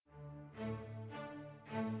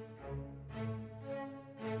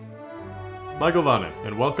Michael Vanen,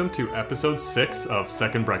 and welcome to episode 6 of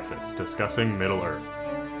Second Breakfast, discussing Middle-earth.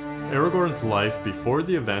 Aragorn's life before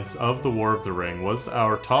the events of the War of the Ring was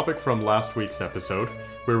our topic from last week's episode,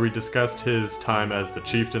 where we discussed his time as the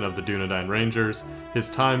chieftain of the Dunedain Rangers,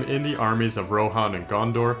 his time in the armies of Rohan and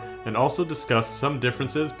Gondor, and also discussed some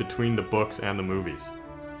differences between the books and the movies.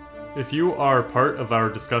 If you are part of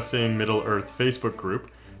our Discussing Middle-earth Facebook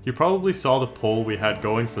group, you probably saw the poll we had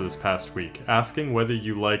going for this past week, asking whether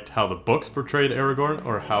you liked how the books portrayed Aragorn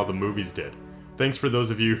or how the movies did. Thanks for those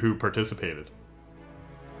of you who participated.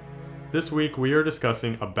 This week we are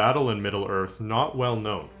discussing a battle in Middle-earth not well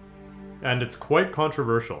known, and it's quite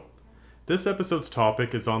controversial. This episode's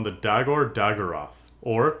topic is on the Dagor Dagorath,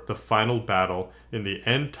 or the final battle in the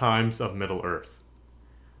end times of Middle-earth.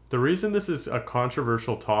 The reason this is a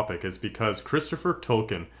controversial topic is because Christopher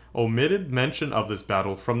Tolkien omitted mention of this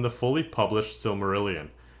battle from the fully published Silmarillion,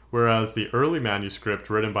 whereas the early manuscript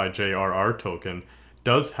written by J.R.R. Tolkien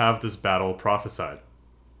does have this battle prophesied.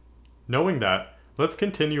 Knowing that, let's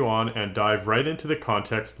continue on and dive right into the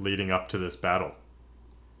context leading up to this battle.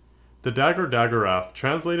 The Dagor Dagorath,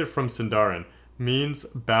 translated from Sindarin, means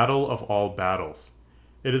Battle of All Battles.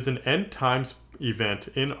 It is an end times event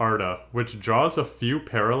in Arda which draws a few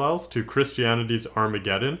parallels to Christianity's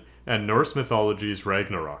Armageddon and Norse mythology's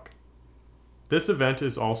Ragnarok. This event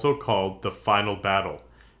is also called the Final Battle,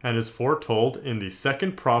 and is foretold in the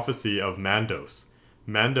second prophecy of Mandos,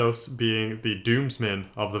 Mandos being the doomsman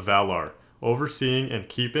of the Valar, overseeing and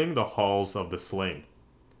keeping the halls of the slain.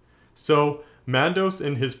 So, Mandos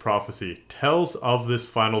in his prophecy tells of this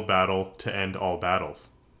final battle to end all battles.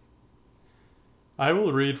 I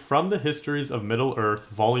will read from the Histories of Middle-earth,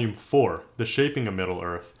 Volume 4, The Shaping of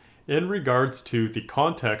Middle-earth, in regards to the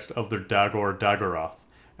context of the Dagor Dagorath,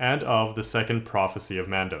 and of the second prophecy of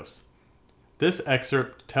Mandos. This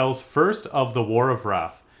excerpt tells first of the War of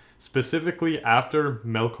Wrath, specifically after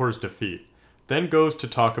Melkor's defeat, then goes to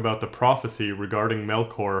talk about the prophecy regarding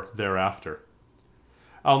Melkor thereafter.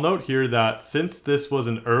 I'll note here that since this was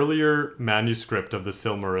an earlier manuscript of the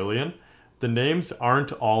Silmarillion, the names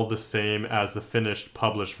aren't all the same as the finished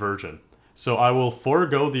published version, so I will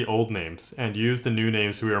forego the old names and use the new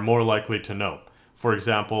names we are more likely to know. For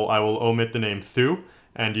example, I will omit the name Thu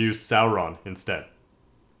and use Sauron instead.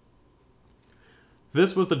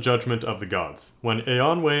 This was the judgment of the gods, when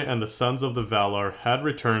Eonwe and the sons of the Valar had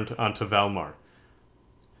returned unto Valmar.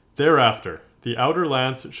 Thereafter, the outer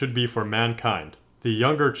lands should be for mankind, the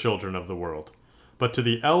younger children of the world, but to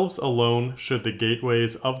the elves alone should the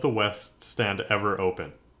gateways of the west stand ever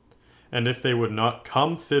open. And if they would not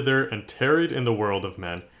come thither and tarried in the world of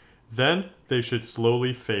men, then they should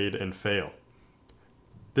slowly fade and fail.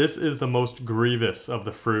 This is the most grievous of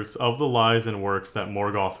the fruits of the lies and works that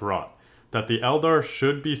Morgoth wrought, that the Eldar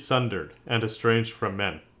should be sundered and estranged from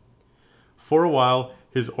men. For a while,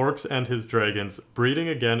 his orcs and his dragons, breeding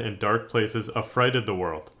again in dark places, affrighted the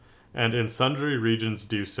world, and in sundry regions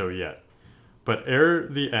do so yet. But ere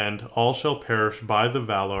the end, all shall perish by the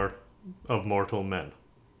valor of mortal men.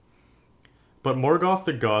 But Morgoth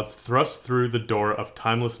the gods thrust through the door of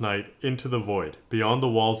timeless night into the void, beyond the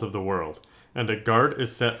walls of the world, and a guard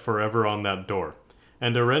is set forever on that door,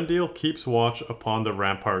 and Elendil keeps watch upon the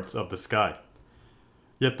ramparts of the sky.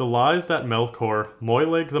 Yet the lies that Melkor,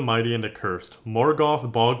 Moileg the mighty and accursed,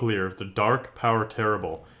 Morgoth Boglir the dark power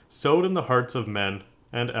terrible, sowed in the hearts of men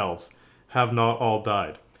and elves, have not all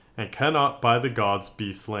died, and cannot by the gods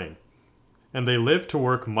be slain. And they live to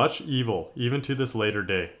work much evil, even to this later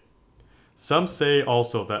day. Some say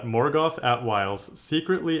also that Morgoth at whiles,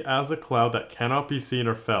 secretly as a cloud that cannot be seen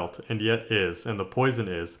or felt, and yet is, and the poison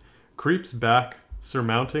is, creeps back,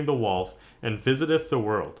 surmounting the walls, and visiteth the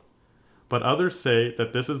world. But others say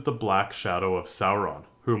that this is the black shadow of Sauron,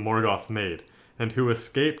 whom Morgoth made, and who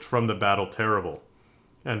escaped from the battle terrible,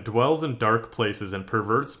 and dwells in dark places and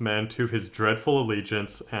perverts men to his dreadful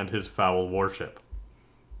allegiance and his foul worship.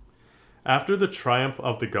 After the triumph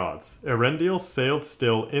of the gods, Elendil sailed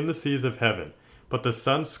still in the seas of heaven, but the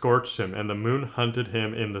sun scorched him and the moon hunted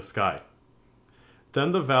him in the sky.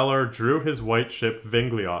 Then the Valar drew his white ship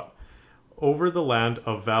Vingliot over the land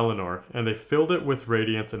of Valinor, and they filled it with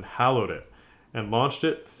radiance and hallowed it, and launched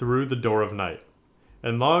it through the door of night.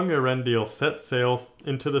 And long Elendil set sail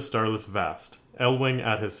into the starless vast, Elwing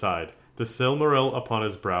at his side, the Silmaril upon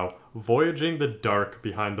his brow, voyaging the dark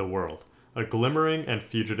behind the world, a glimmering and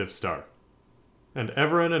fugitive star. And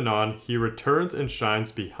ever and anon he returns and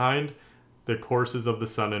shines behind the courses of the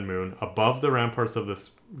sun and moon, above the ramparts of the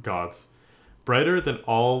gods, brighter than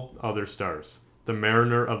all other stars, the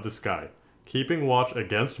mariner of the sky, keeping watch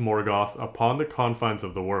against Morgoth upon the confines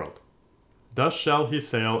of the world. Thus shall he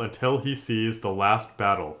sail until he sees the last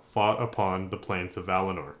battle fought upon the plains of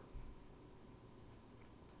Valinor.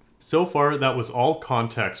 So far, that was all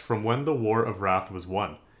context from when the War of Wrath was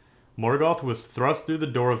won. Morgoth was thrust through the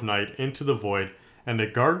Door of Night into the void, and a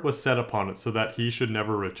guard was set upon it so that he should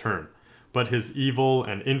never return. But his evil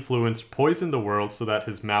and influence poisoned the world so that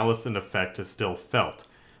his malice and effect is still felt.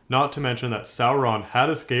 Not to mention that Sauron had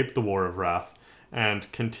escaped the War of Wrath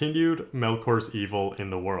and continued Melkor's evil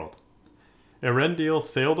in the world. Elendil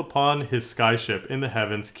sailed upon his skyship in the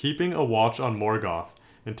heavens, keeping a watch on Morgoth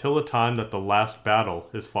until the time that the last battle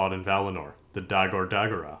is fought in Valinor, the Dagor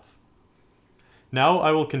Dagorath. Now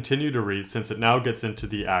I will continue to read since it now gets into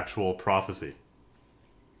the actual prophecy.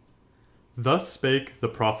 Thus spake the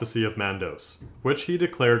prophecy of Mandos, which he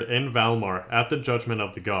declared in Valmar at the judgment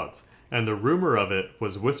of the gods, and the rumor of it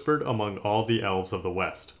was whispered among all the elves of the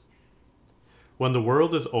west. When the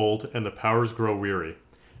world is old and the powers grow weary,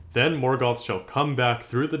 then Morgoth shall come back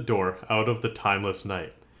through the door out of the timeless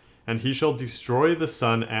night, and he shall destroy the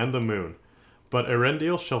sun and the moon, but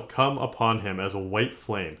Elendil shall come upon him as a white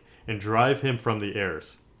flame, and drive him from the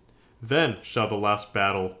airs. Then shall the last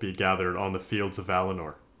battle be gathered on the fields of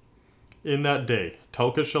Valinor. In that day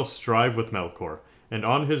Tulkas shall strive with Melkor, and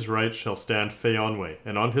on his right shall stand Feonwe,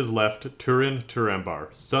 and on his left Turin Turambar,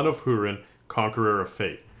 son of Hurin, conqueror of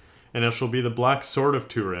fate. And it shall be the black sword of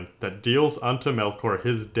Turin that deals unto Melkor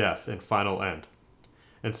his death and final end.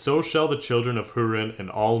 And so shall the children of Hurin and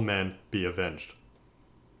all men be avenged.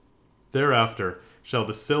 Thereafter shall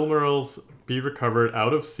the Silmarils be recovered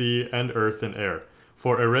out of sea and earth and air,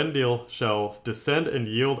 for Elendil shall descend and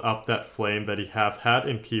yield up that flame that he hath had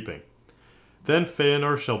in keeping. Then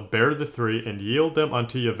Feanor shall bear the three and yield them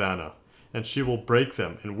unto Yavanna, and she will break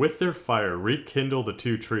them, and with their fire rekindle the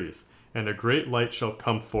two trees, and a great light shall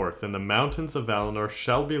come forth, and the mountains of Valinor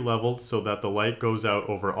shall be leveled so that the light goes out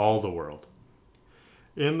over all the world.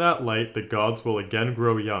 In that light the gods will again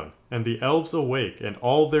grow young, and the elves awake, and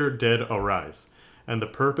all their dead arise, and the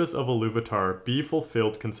purpose of Iluvatar be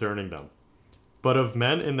fulfilled concerning them. But of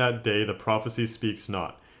men in that day the prophecy speaks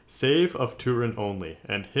not, save of Turin only,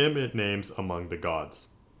 and him it names among the gods.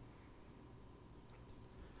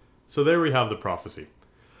 So there we have the prophecy.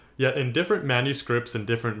 Yet in different manuscripts and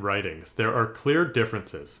different writings, there are clear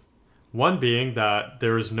differences. One being that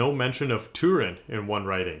there is no mention of Turin in one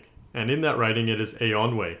writing, and in that writing it is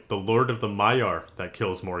Eonwe, the lord of the Maiar, that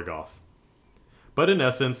kills Morgoth. But in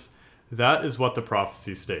essence, that is what the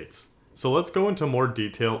prophecy states. So let's go into more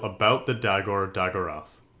detail about the Dagor Dagorath.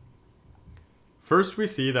 First we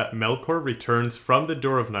see that Melkor returns from the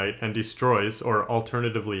Door of Night and destroys, or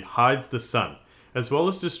alternatively hides, the sun, as well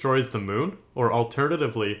as destroys the moon, or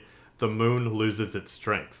alternatively, the moon loses its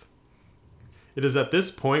strength. It is at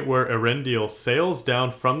this point where Elendil sails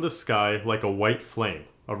down from the sky like a white flame,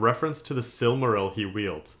 a reference to the Silmaril he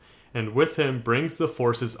wields, and with him brings the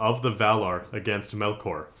forces of the Valar against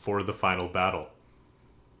Melkor for the final battle.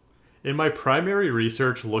 In my primary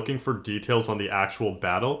research looking for details on the actual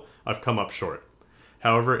battle, I've come up short.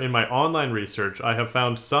 However, in my online research, I have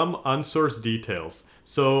found some unsourced details,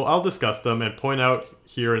 so I'll discuss them and point out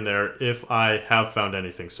here and there if I have found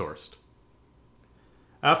anything sourced.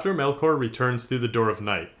 After Melkor returns through the Door of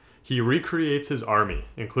Night, he recreates his army,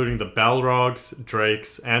 including the Balrogs,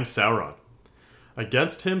 Drakes, and Sauron.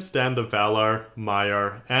 Against him stand the Valar,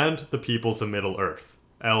 Maiar, and the peoples of Middle-earth,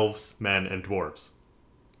 elves, men, and dwarves.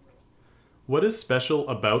 What is special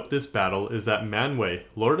about this battle is that Manwë,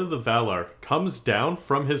 Lord of the Valar, comes down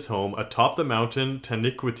from his home atop the mountain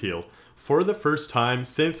Taniquetil for the first time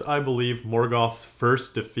since, I believe, Morgoth's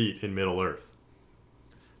first defeat in Middle-earth.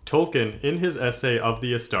 Tolkien, in his essay of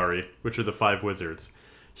the Astari, which are the 5 wizards,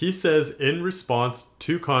 he says in response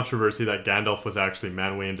to controversy that Gandalf was actually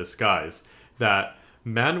Manwë in disguise, that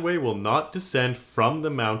Manwë will not descend from the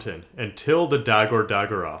mountain until the Dagor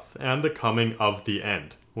Dagorath and the coming of the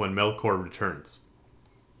end, when Melkor returns.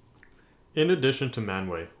 In addition to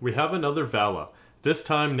Manwë, we have another Vala, this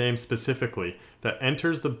time named specifically, that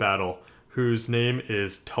enters the battle, whose name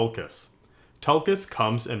is Tulkas. Tulkas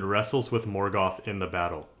comes and wrestles with Morgoth in the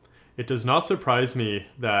battle. It does not surprise me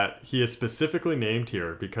that he is specifically named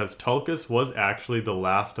here because Tulkas was actually the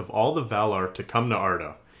last of all the Valar to come to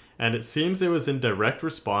Arda, and it seems it was in direct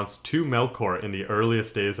response to Melkor in the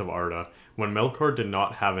earliest days of Arda, when Melkor did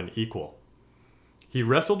not have an equal. He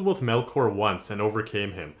wrestled with Melkor once and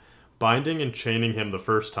overcame him, binding and chaining him the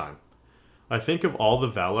first time. I think of all the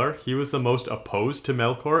Valar, he was the most opposed to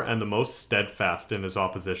Melkor and the most steadfast in his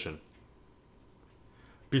opposition.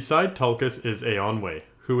 Beside Tulkas is Eonwe,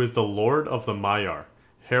 who is the Lord of the Maiar,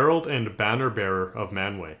 herald and banner-bearer of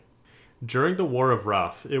Manwë. During the War of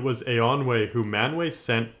Wrath, it was Eonwë who Manwë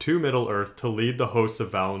sent to Middle-earth to lead the hosts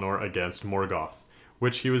of Valinor against Morgoth,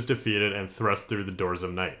 which he was defeated and thrust through the Doors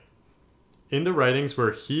of Night. In the writings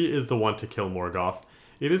where he is the one to kill Morgoth,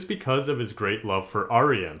 it is because of his great love for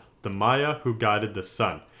Arianne, the Maya who guided the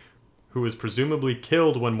sun, who was presumably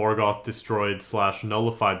killed when Morgoth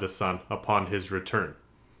destroyed/nullified the sun upon his return.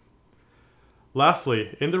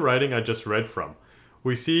 Lastly, in the writing I just read from,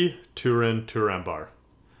 we see Turin Turambar.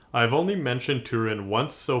 I have only mentioned Turin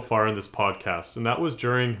once so far in this podcast, and that was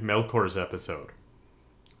during Melkor's episode.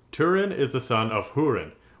 Turin is the son of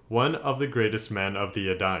Hurin, one of the greatest men of the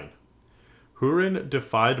Edain. Hurin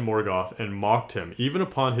defied Morgoth and mocked him even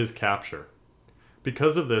upon his capture.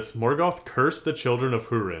 Because of this, Morgoth cursed the children of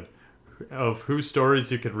Hurin, of whose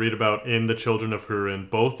stories you can read about in The Children of Hurin,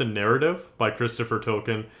 both the narrative by Christopher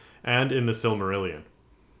Tolkien and in the Silmarillion.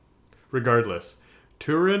 Regardless,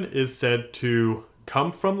 Turin is said to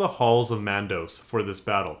come from the halls of Mandos for this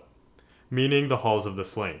battle, meaning the halls of the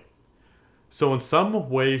slain. So in some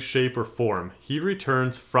way, shape, or form, he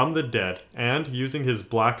returns from the dead and, using his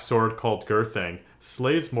black sword called Gurthang,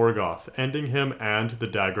 slays Morgoth, ending him and the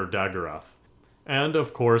Dagor Dagorath, and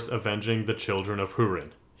of course avenging the children of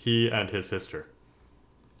Hurin, he and his sister.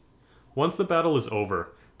 Once the battle is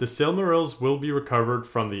over, the Silmarils will be recovered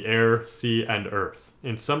from the air, sea, and earth,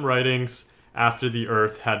 in some writings after the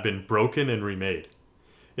earth had been broken and remade.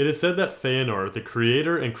 It is said that Feanor, the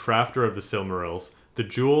creator and crafter of the Silmarils, the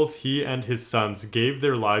jewels he and his sons gave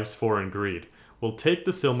their lives for in greed, will take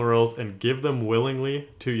the Silmarils and give them willingly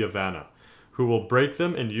to Yavanna, who will break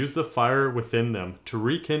them and use the fire within them to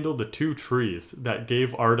rekindle the two trees that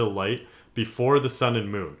gave Arda light before the sun and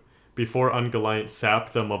moon, before Ungoliant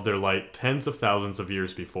sapped them of their light tens of thousands of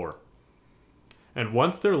years before. And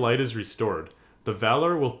once their light is restored, the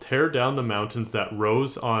Valar will tear down the mountains that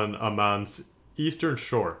rose on Aman's eastern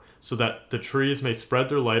shore, so that the trees may spread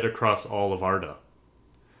their light across all of Arda.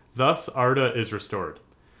 Thus, Arda is restored.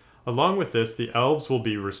 Along with this, the elves will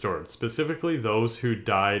be restored, specifically those who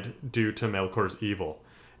died due to Melkor's evil,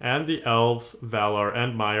 and the elves, Valar,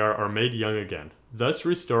 and Maiar are made young again, thus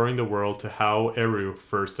restoring the world to how Eru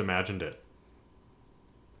first imagined it.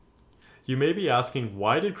 You may be asking,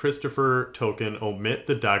 why did Christopher Tolkien omit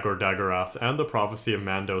the Dagor Dagorath and the Prophecy of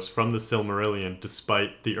Mandos from the Silmarillion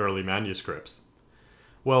despite the early manuscripts?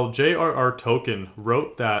 Well, J.R.R. Tolkien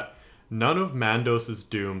wrote that none of Mandos'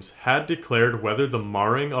 dooms had declared whether the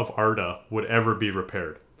marring of Arda would ever be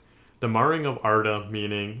repaired. The marring of Arda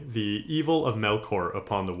meaning the evil of Melkor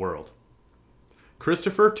upon the world.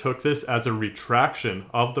 Christopher took this as a retraction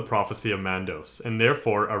of the Prophecy of Mandos, and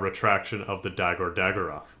therefore a retraction of the Dagor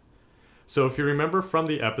Dagorath. So if you remember from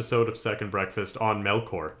the episode of Second Breakfast on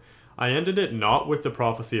Melkor, I ended it not with the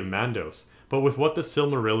Prophecy of Mandos, but with what the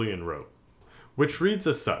Silmarillion wrote, which reads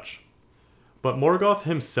as such: But Morgoth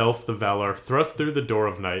himself, the Valar, thrust through the Door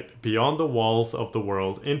of Night, beyond the walls of the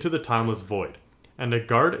world, into the timeless void, and a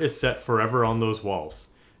guard is set forever on those walls,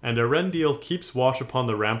 and Elendil keeps watch upon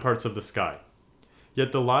the ramparts of the sky.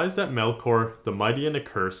 Yet the lies that Melkor, the mighty and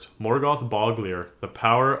accursed, Morgoth Boglier, the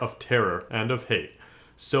power of terror and of hate,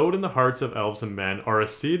 sowed in the hearts of elves and men are a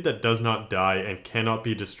seed that does not die and cannot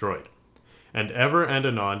be destroyed. And ever and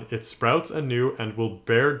anon it sprouts anew and will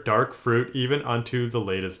bear dark fruit even unto the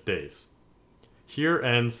latest days. Here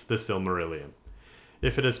ends the Silmarillion.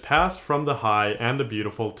 If it has passed from the high and the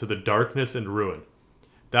beautiful to the darkness and ruin,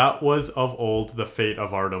 that was of old the fate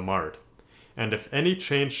of Arda marred. And if any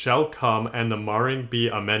change shall come and the marring be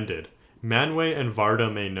amended, Manwë and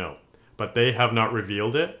Varda may know, but they have not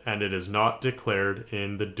revealed it, and it is not declared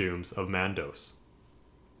in the dooms of Mandos.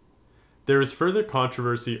 There is further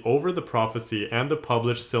controversy over the prophecy and the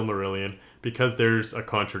published Silmarillion because there's a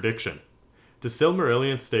contradiction. The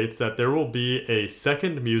Silmarillion states that there will be a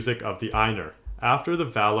second music of the Ainur, after the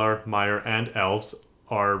Valar, Maiar, and elves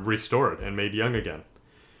are restored and made young again.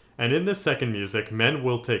 And in this second music, men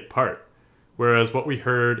will take part, whereas what we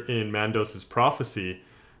heard in Mandos' prophecy,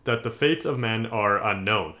 that the fates of men are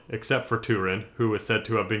unknown, except for Turin, who is said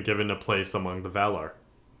to have been given a place among the Valar.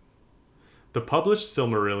 The published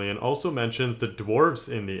Silmarillion also mentions the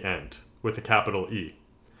dwarves in the end, with a capital E.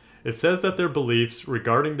 It says that their beliefs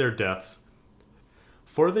regarding their deaths,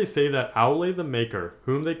 for they say that Aule the Maker,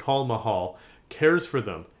 whom they call Mahal, cares for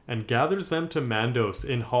them, and gathers them to Mandos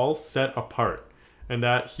in halls set apart, and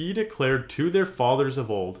that he declared to their fathers of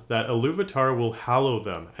old that Iluvatar will hallow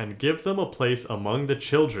them and give them a place among the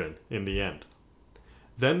children in the end.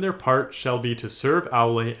 Then their part shall be to serve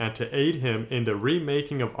Aule and to aid him in the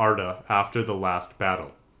remaking of Arda after the last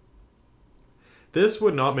battle. This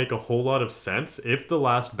would not make a whole lot of sense if the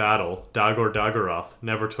last battle, Dagor Dagorath,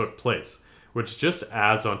 never took place, which just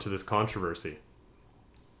adds onto this controversy.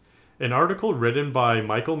 An article written by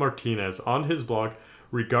Michael Martinez on his blog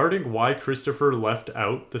regarding why Christopher left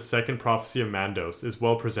out the second prophecy of Mandos is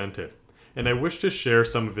well presented, and I wish to share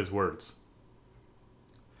some of his words.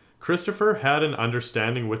 Christopher had an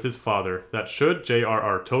understanding with his father that should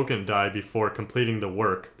J.R.R. Tolkien die before completing the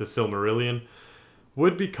work, the Silmarillion,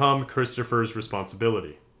 would become Christopher's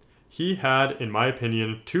responsibility. He had, in my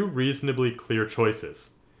opinion, two reasonably clear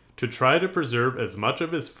choices: to try to preserve as much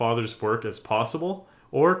of his father's work as possible,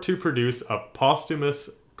 or to produce a posthumous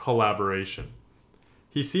collaboration.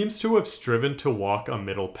 He seems to have striven to walk a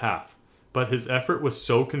middle path, but his effort was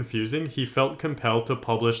so confusing he felt compelled to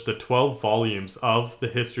publish the 12 volumes of the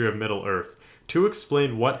History of Middle-earth to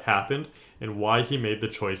explain what happened and why he made the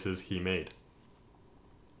choices he made.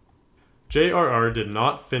 J.R.R. did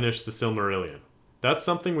not finish the Silmarillion. That's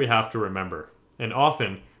something we have to remember, and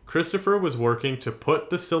often Christopher was working to put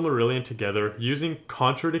the Silmarillion together using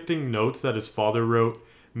contradicting notes that his father wrote,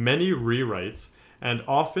 many rewrites, and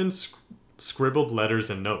often scribbled letters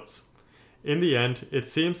and notes. In the end, it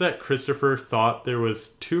seems that Christopher thought there was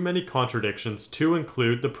too many contradictions to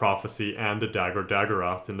include the prophecy and the Dagor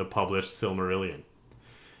Dagorath in the published Silmarillion.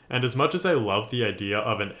 And as much as I love the idea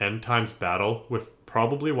of an end times battle with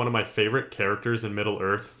probably one of my favorite characters in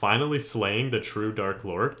Middle-earth finally slaying the true Dark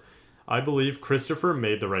Lord, I believe Christopher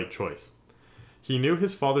made the right choice. He knew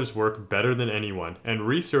his father's work better than anyone and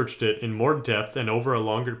researched it in more depth and over a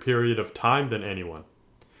longer period of time than anyone.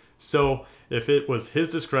 So, if it was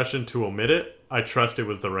his discretion to omit it, I trust it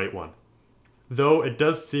was the right one. Though it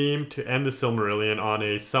does seem to end the Silmarillion on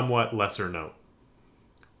a somewhat lesser note.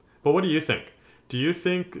 But what do you think? Do you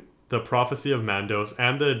think the Prophecy of Mandos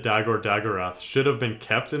and the Dagor Dagorath should have been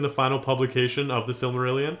kept in the final publication of the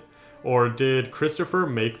Silmarillion? Or did Christopher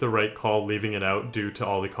make the right call leaving it out due to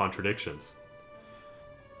all the contradictions?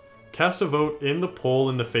 Cast a vote in the poll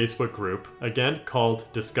in the Facebook group, again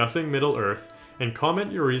called Discussing Middle-earth, and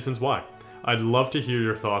comment your reasons why. I'd love to hear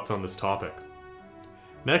your thoughts on this topic.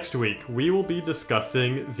 Next week, we will be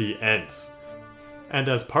discussing the Ents. And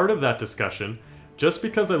as part of that discussion, just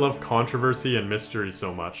because I love controversy and mystery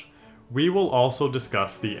so much, we will also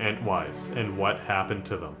discuss the Ent wives and what happened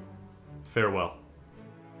to them. Farewell.